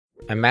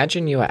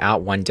Imagine you are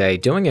out one day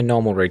doing a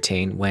normal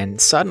routine when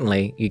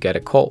suddenly you get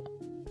a call.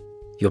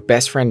 Your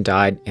best friend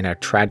died in a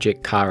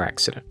tragic car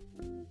accident.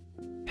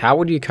 How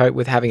would you cope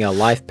with having your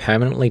life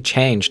permanently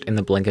changed in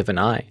the blink of an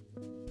eye?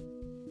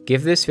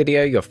 Give this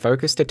video your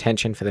focused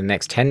attention for the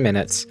next 10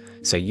 minutes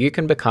so you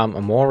can become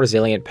a more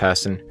resilient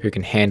person who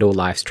can handle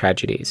life's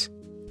tragedies.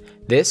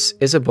 This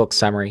is a book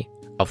summary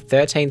of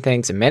 13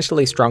 Things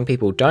Mentally Strong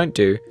People Don't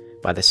Do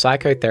by the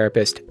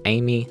psychotherapist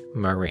Amy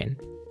Morin.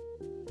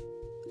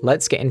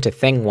 Let's get into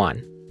thing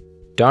 1.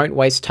 Don't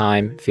waste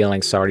time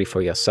feeling sorry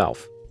for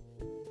yourself.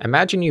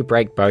 Imagine you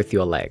break both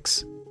your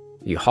legs.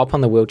 You hop on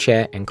the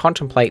wheelchair and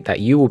contemplate that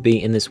you will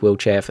be in this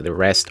wheelchair for the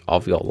rest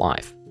of your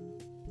life.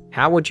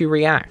 How would you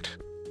react?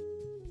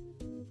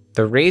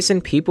 The reason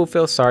people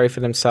feel sorry for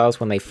themselves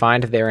when they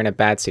find they're in a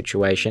bad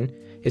situation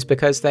is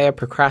because they are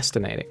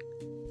procrastinating.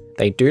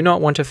 They do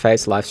not want to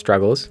face life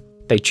struggles,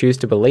 they choose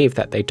to believe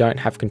that they don't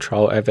have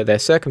control over their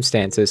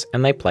circumstances,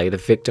 and they play the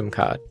victim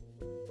card.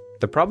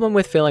 The problem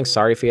with feeling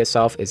sorry for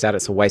yourself is that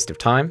it's a waste of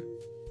time,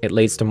 it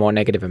leads to more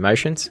negative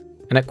emotions,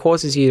 and it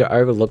causes you to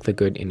overlook the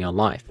good in your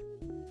life.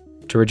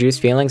 To reduce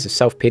feelings of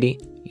self-pity,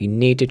 you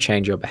need to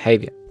change your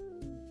behavior.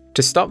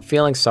 To stop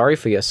feeling sorry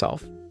for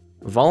yourself,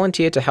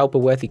 volunteer to help a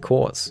worthy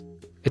cause.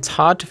 It's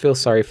hard to feel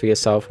sorry for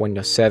yourself when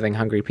you're serving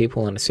hungry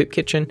people in a soup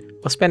kitchen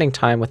or spending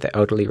time with the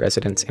elderly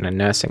residents in a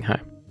nursing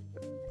home.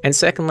 And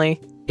secondly,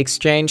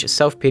 exchange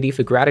self-pity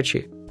for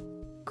gratitude.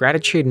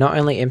 Gratitude not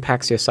only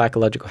impacts your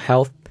psychological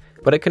health,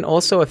 but it can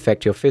also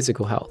affect your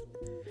physical health.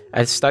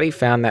 A study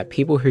found that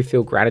people who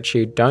feel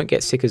gratitude don't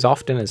get sick as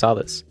often as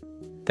others.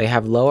 They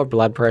have lower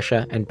blood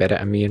pressure and better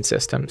immune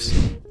systems.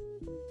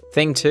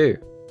 Thing 2.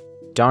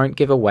 Don't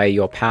give away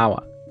your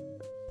power.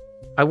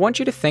 I want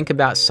you to think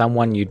about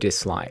someone you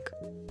dislike.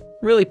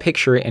 Really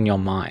picture it in your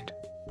mind.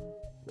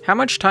 How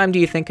much time do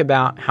you think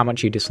about how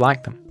much you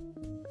dislike them?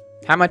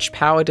 How much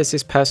power does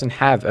this person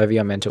have over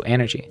your mental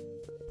energy?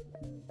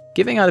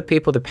 Giving other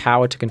people the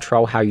power to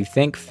control how you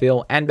think,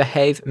 feel, and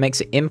behave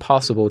makes it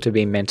impossible to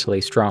be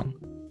mentally strong.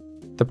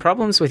 The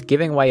problems with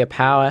giving away your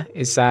power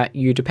is that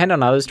you depend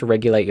on others to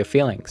regulate your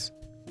feelings.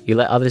 You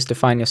let others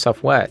define your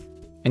self-worth,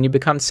 and you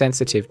become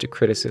sensitive to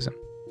criticism.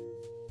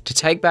 To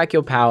take back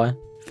your power,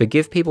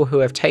 forgive people who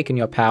have taken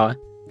your power,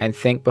 and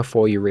think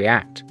before you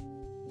react.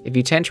 If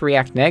you tend to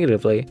react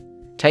negatively,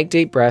 take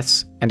deep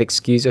breaths and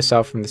excuse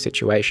yourself from the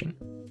situation.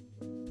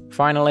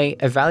 Finally,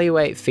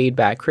 evaluate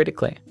feedback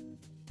critically.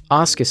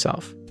 Ask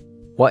yourself,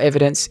 what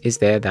evidence is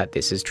there that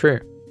this is true?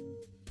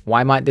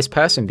 Why might this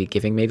person be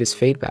giving me this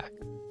feedback?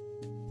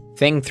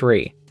 Thing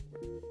 3.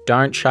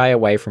 Don't shy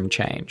away from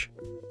change.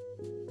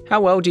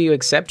 How well do you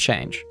accept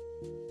change?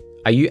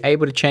 Are you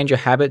able to change your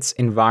habits,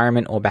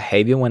 environment, or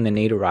behavior when the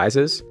need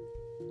arises?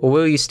 Or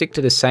will you stick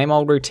to the same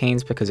old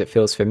routines because it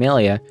feels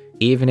familiar,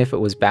 even if it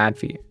was bad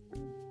for you?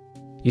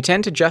 You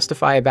tend to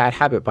justify a bad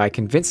habit by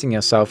convincing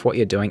yourself what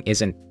you're doing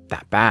isn't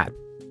that bad.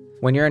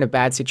 When you're in a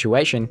bad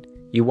situation,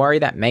 you worry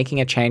that making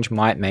a change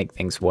might make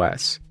things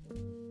worse.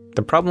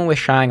 The problem with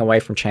shying away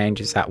from change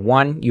is that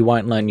 1, you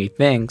won't learn new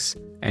things,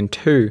 and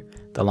 2,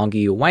 the longer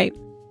you wait,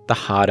 the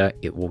harder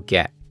it will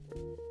get.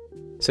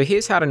 So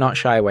here's how to not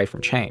shy away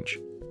from change.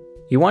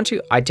 You want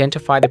to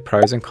identify the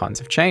pros and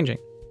cons of changing.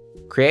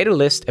 Create a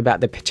list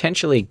about the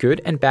potentially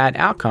good and bad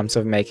outcomes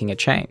of making a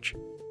change.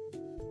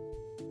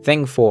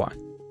 Thing 4.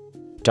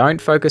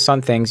 Don't focus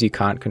on things you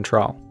can't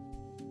control.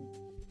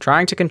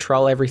 Trying to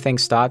control everything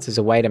starts as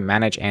a way to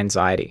manage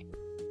anxiety.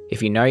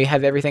 If you know you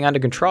have everything under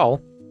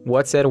control,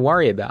 what's there to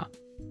worry about?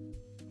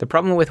 The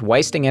problem with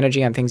wasting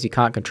energy on things you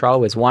can't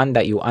control is 1,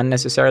 that you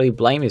unnecessarily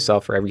blame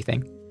yourself for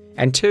everything,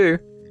 and 2,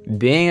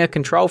 being a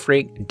control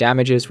freak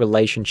damages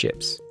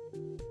relationships.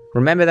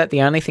 Remember that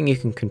the only thing you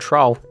can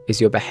control is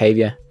your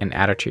behavior and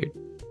attitude.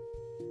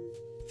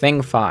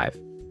 Thing 5.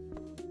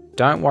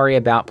 Don't worry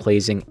about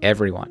pleasing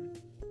everyone.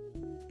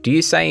 Do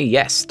you say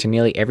yes to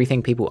nearly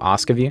everything people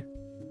ask of you?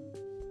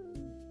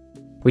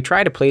 We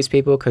try to please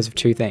people because of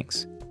 2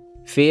 things: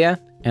 fear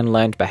and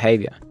learned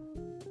behavior.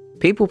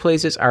 People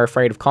pleasers are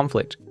afraid of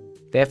conflict,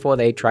 therefore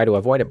they try to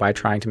avoid it by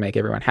trying to make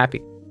everyone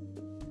happy.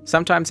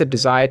 Sometimes a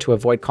desire to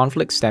avoid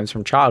conflict stems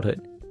from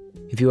childhood.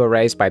 If you were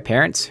raised by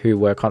parents who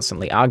were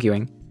constantly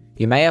arguing,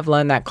 you may have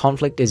learned that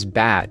conflict is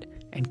bad,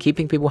 and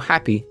keeping people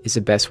happy is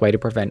the best way to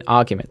prevent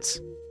arguments.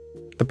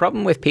 The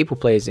problem with people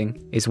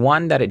pleasing is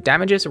 1, that it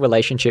damages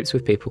relationships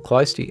with people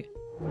close to you.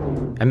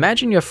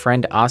 Imagine your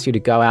friend asks you to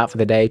go out for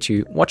the day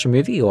to watch a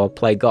movie or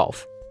play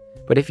golf.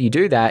 But if you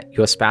do that,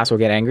 your spouse will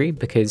get angry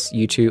because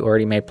you two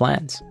already made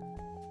plans.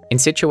 In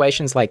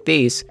situations like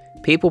these,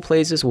 people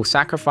pleasers will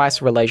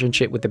sacrifice a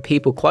relationship with the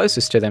people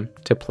closest to them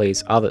to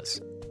please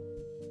others.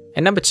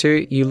 And number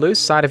 2, you lose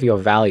sight of your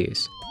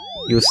values.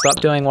 You will stop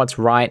doing what's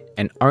right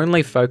and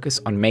only focus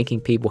on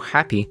making people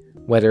happy,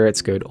 whether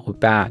it's good or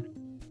bad.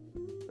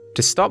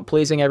 To stop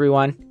pleasing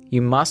everyone,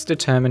 you must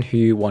determine who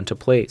you want to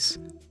please.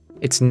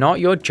 It's not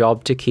your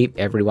job to keep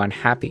everyone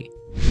happy.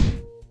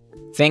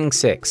 Thing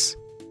 6.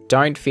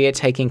 Don't fear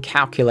taking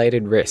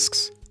calculated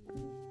risks.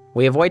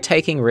 We avoid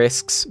taking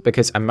risks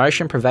because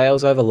emotion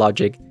prevails over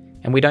logic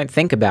and we don't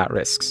think about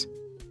risks.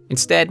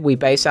 Instead, we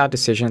base our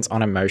decisions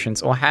on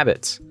emotions or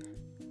habits.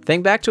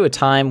 Think back to a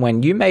time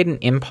when you made an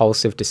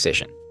impulsive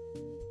decision.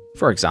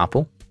 For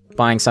example,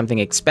 buying something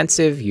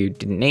expensive you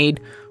didn't need,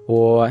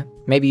 or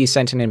maybe you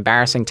sent an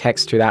embarrassing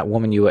text to that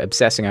woman you were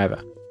obsessing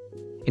over.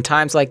 In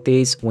times like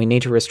these, we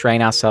need to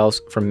restrain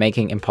ourselves from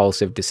making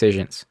impulsive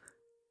decisions.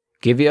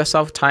 Give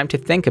yourself time to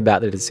think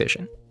about the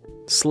decision.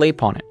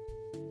 Sleep on it.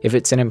 If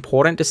it's an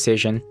important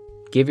decision,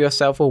 give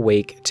yourself a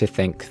week to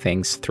think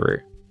things through.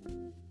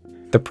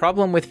 The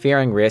problem with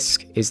fearing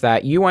risk is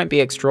that you won't be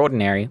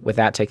extraordinary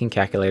without taking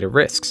calculated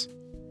risks.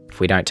 If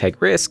we don't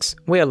take risks,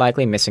 we are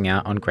likely missing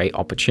out on great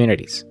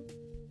opportunities.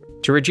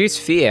 To reduce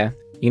fear,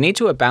 you need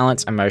to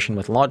balance emotion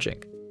with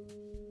logic.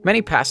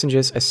 Many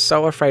passengers are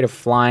so afraid of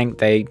flying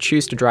they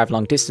choose to drive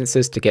long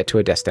distances to get to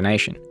a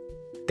destination.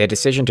 Their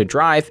decision to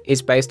drive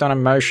is based on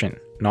emotion,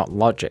 not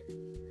logic.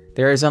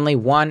 There is only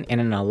 1 in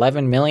an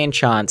 11 million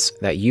chance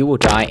that you will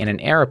die in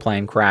an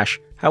aeroplane crash.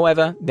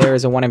 However, there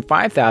is a 1 in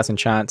 5,000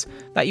 chance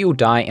that you will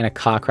die in a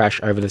car crash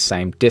over the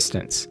same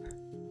distance.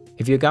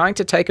 If you're going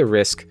to take a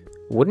risk,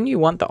 wouldn't you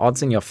want the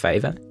odds in your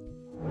favor?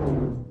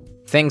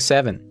 Thing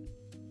 7.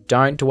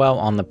 Don't dwell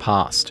on the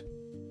past.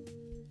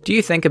 Do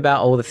you think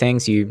about all the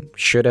things you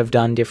should have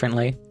done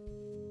differently?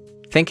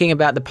 Thinking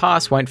about the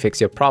past won't fix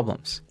your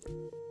problems.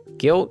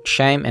 Guilt,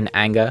 shame, and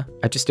anger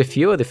are just a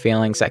few of the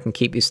feelings that can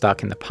keep you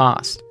stuck in the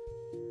past.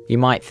 You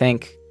might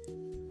think,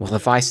 well,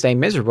 if I stay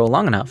miserable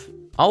long enough,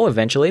 I'll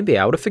eventually be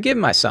able to forgive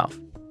myself.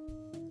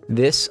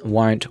 This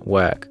won't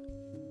work.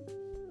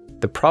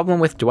 The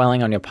problem with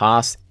dwelling on your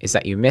past is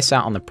that you miss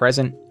out on the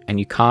present and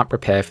you can't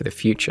prepare for the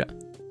future.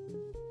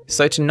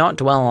 So to not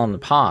dwell on the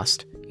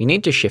past, you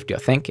need to shift your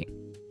thinking.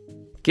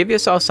 Give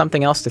yourself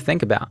something else to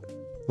think about,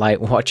 like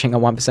watching a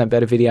 1%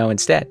 better video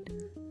instead,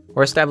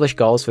 or establish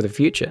goals for the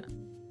future.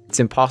 It's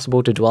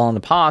impossible to dwell on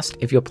the past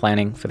if you're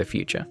planning for the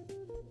future.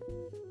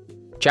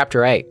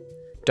 Chapter 8.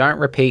 Don't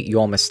repeat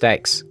your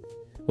mistakes.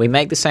 We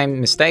make the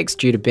same mistakes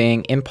due to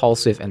being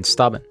impulsive and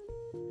stubborn.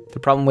 The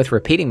problem with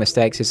repeating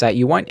mistakes is that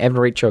you won't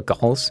ever reach your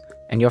goals,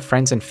 and your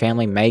friends and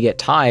family may get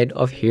tired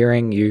of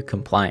hearing you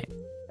complain.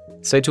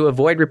 So to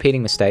avoid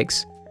repeating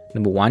mistakes,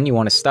 number 1, you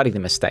want to study the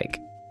mistake.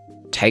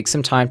 Take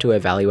some time to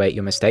evaluate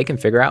your mistake and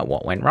figure out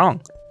what went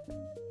wrong.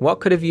 What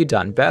could have you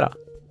done better?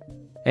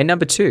 And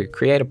number 2,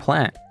 create a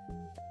plan.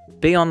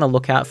 Be on the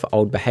lookout for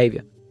old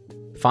behavior.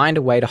 Find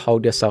a way to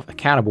hold yourself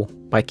accountable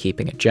by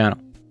keeping a journal.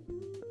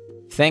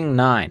 Thing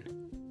 9.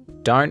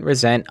 Don't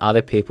resent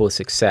other people's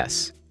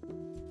success.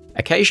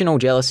 Occasional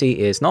jealousy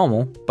is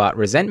normal, but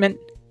resentment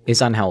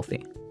is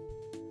unhealthy.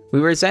 We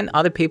resent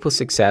other people's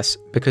success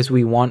because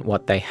we want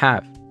what they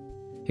have.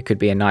 It could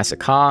be a nicer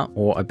car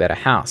or a better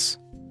house.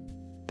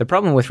 The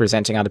problem with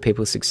resenting other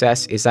people's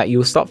success is that you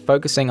will stop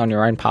focusing on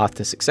your own path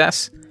to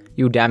success,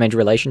 you'll damage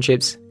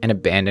relationships, and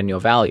abandon your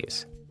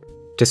values.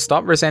 To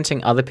stop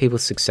resenting other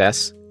people's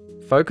success,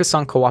 focus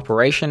on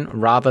cooperation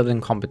rather than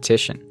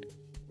competition.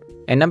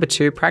 And number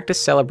 2, practice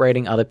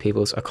celebrating other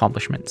people's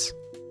accomplishments.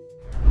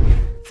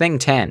 Thing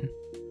 10.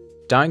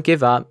 Don't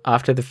give up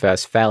after the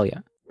first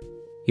failure.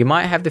 You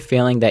might have the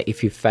feeling that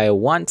if you fail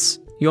once,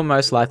 you're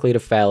most likely to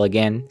fail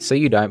again, so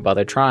you don't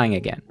bother trying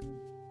again.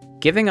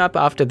 Giving up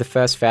after the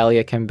first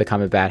failure can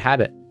become a bad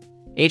habit.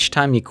 Each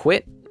time you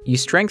quit, you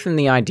strengthen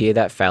the idea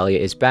that failure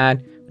is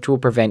bad, which will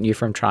prevent you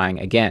from trying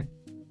again.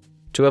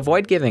 To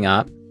avoid giving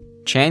up,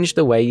 change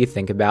the way you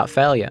think about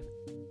failure.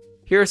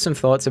 Here are some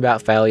thoughts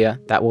about failure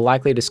that will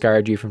likely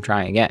discourage you from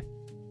trying again.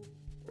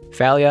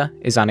 Failure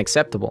is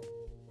unacceptable.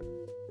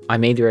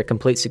 I'm either a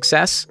complete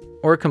success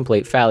or a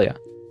complete failure.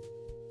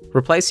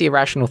 Replace the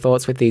irrational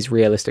thoughts with these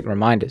realistic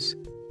reminders.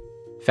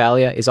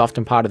 Failure is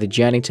often part of the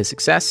journey to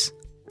success,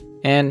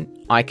 and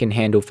I can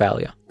handle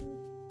failure.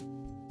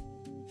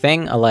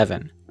 Thing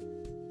 11.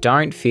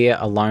 Don't fear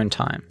alone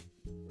time.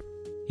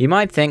 You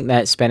might think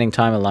that spending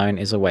time alone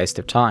is a waste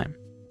of time.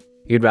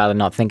 You'd rather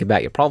not think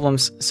about your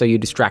problems, so you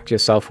distract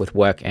yourself with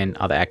work and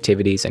other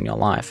activities in your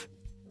life.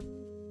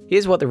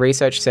 Here's what the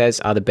research says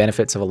are the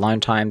benefits of alone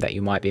time that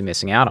you might be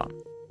missing out on.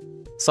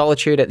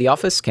 Solitude at the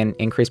office can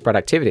increase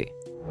productivity.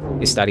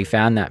 This study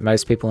found that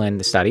most people in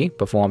the study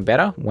performed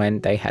better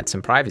when they had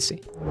some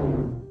privacy.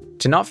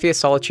 To not fear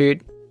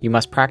solitude, you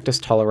must practice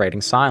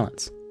tolerating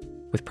silence.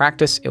 With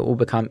practice, it will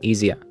become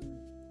easier.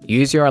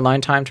 Use your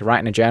alone time to write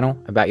in a journal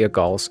about your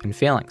goals and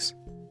feelings.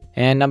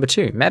 And number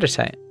 2,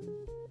 meditate.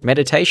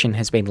 Meditation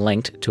has been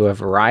linked to a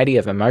variety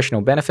of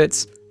emotional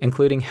benefits,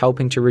 including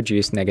helping to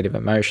reduce negative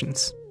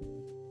emotions.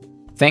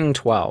 Thing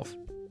 12.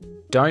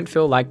 Don't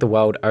feel like the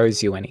world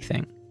owes you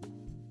anything.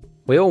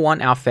 We all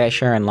want our fair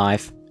share in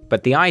life,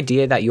 but the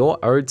idea that you're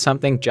owed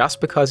something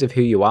just because of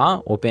who you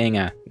are or being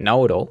a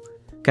know-it-all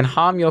can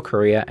harm your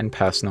career and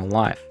personal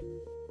life.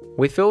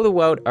 We feel the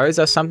world owes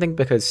us something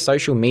because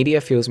social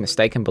media fuels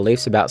mistaken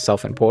beliefs about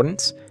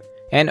self-importance,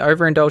 and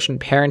overindulgent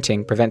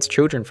parenting prevents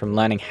children from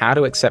learning how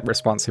to accept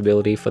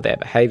responsibility for their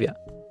behavior.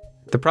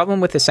 The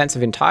problem with the sense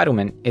of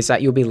entitlement is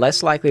that you'll be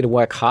less likely to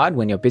work hard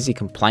when you're busy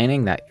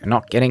complaining that you're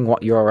not getting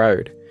what you're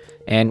owed.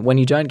 And when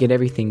you don't get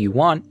everything you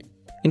want,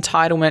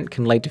 entitlement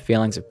can lead to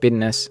feelings of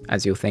bitterness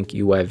as you'll think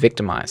you were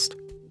victimized.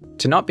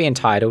 To not be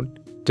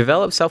entitled,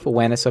 develop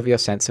self-awareness of your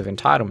sense of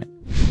entitlement.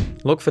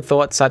 Look for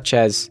thoughts such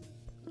as,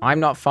 I'm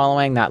not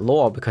following that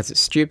law because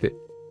it's stupid.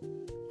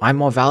 I'm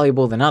more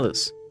valuable than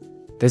others.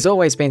 There's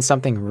always been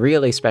something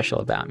really special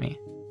about me.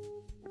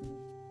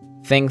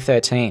 Thing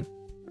 13.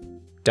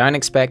 Don't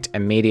expect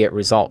immediate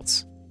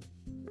results.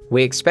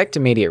 We expect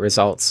immediate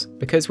results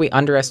because we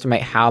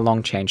underestimate how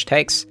long change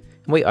takes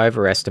and we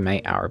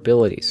overestimate our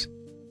abilities.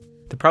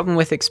 The problem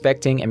with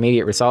expecting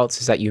immediate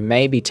results is that you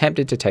may be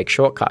tempted to take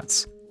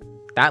shortcuts.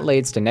 That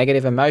leads to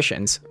negative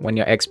emotions when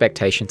your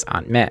expectations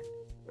aren't met.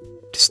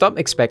 To stop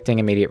expecting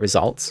immediate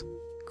results,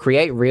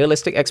 create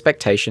realistic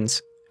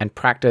expectations and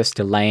practice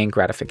delaying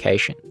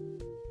gratification.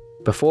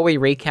 Before we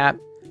recap,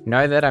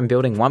 know that I'm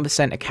building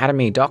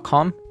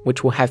 1%academy.com,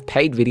 which will have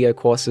paid video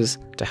courses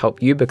to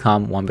help you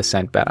become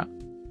 1% better.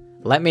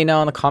 Let me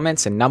know in the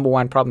comments the number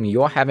one problem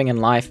you're having in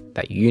life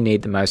that you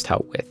need the most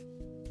help with.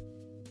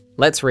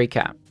 Let's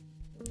recap.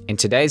 In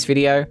today's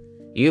video,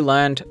 you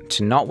learned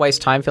to not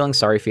waste time feeling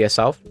sorry for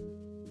yourself,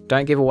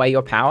 don't give away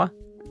your power,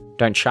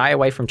 don't shy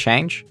away from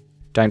change,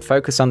 don't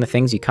focus on the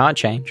things you can't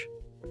change,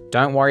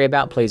 don't worry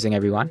about pleasing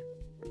everyone,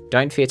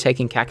 don't fear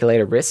taking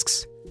calculated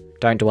risks,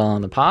 don't dwell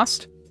on the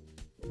past,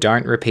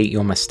 don't repeat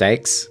your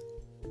mistakes,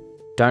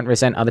 don't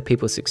resent other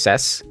people's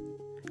success,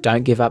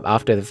 don't give up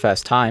after the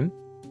first time,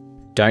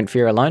 don't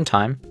fear alone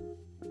time,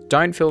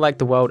 don't feel like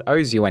the world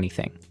owes you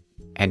anything,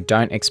 and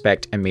don't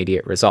expect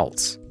immediate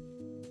results.